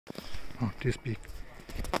Oh, please speak.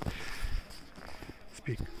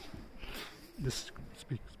 Speak. Just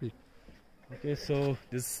speak. Okay, so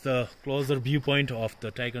this is the closer viewpoint of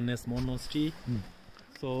the Tiger Nest Monastery.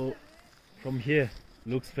 So from here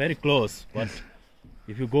looks very close, but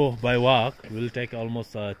if you go by walk, it will take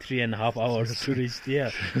almost 3.5 hours to reach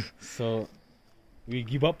there. So we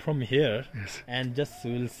give up from here and just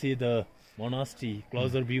will see the monastery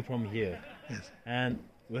closer view from here. And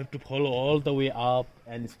we have to follow all the way up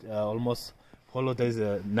and almost follow. There's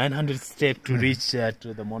a 900 step to reach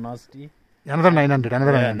to the monastery. Another 900.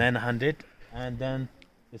 900, and then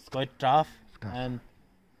it's quite tough. And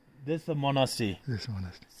this is a monastery. It's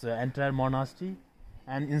an entire monastery,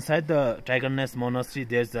 and inside the Tiger Nest Monastery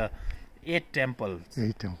there's 8 temples.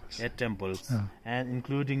 8 temples, and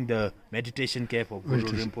including the meditation cave of Guru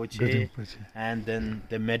Rinpoche, and then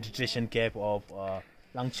the meditation cave of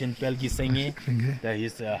Langchen Pelgi Sengye. That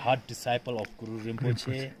is a hard disciple of Guru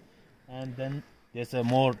Rinpoche. And then there's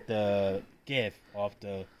the cave of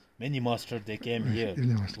the many masters. They came here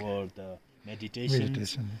for the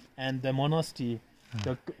meditation. And the monastery,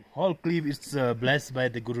 the whole cliff is blessed by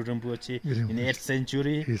the Guru Rinpoche in 8th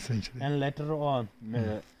century. And later on,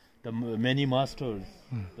 the many masters,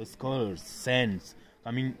 the scholars, saints,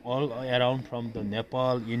 coming all around from the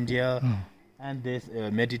Nepal, India, and they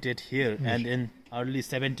meditate here. And in early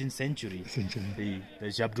 17th century, the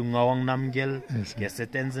Jabdung Ngawang Namgyal, Geshe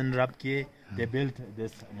Tenzin Rabke, they built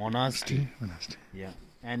this monastery. Yeah,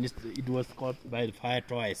 and it was caught by fire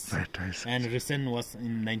twice. And recent was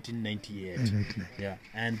in 1998. Yeah,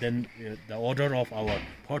 and then the order of our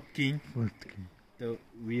fourth king,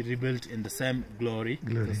 we rebuilt in the same glory.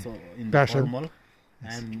 In the formal,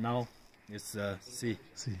 and now it's see,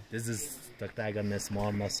 this is the Tiger Nest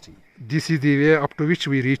Monastery. This is the way up to which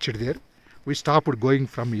we reached there. We stopped going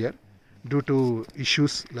from here due to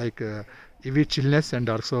issues like heavy chillness and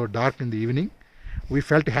also dark in the evening. We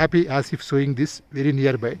felt happy as if showing this very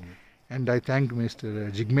nearby, and I thanked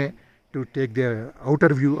Mr. Jigme to take the outer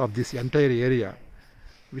view of this entire area,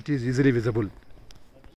 which is easily visible.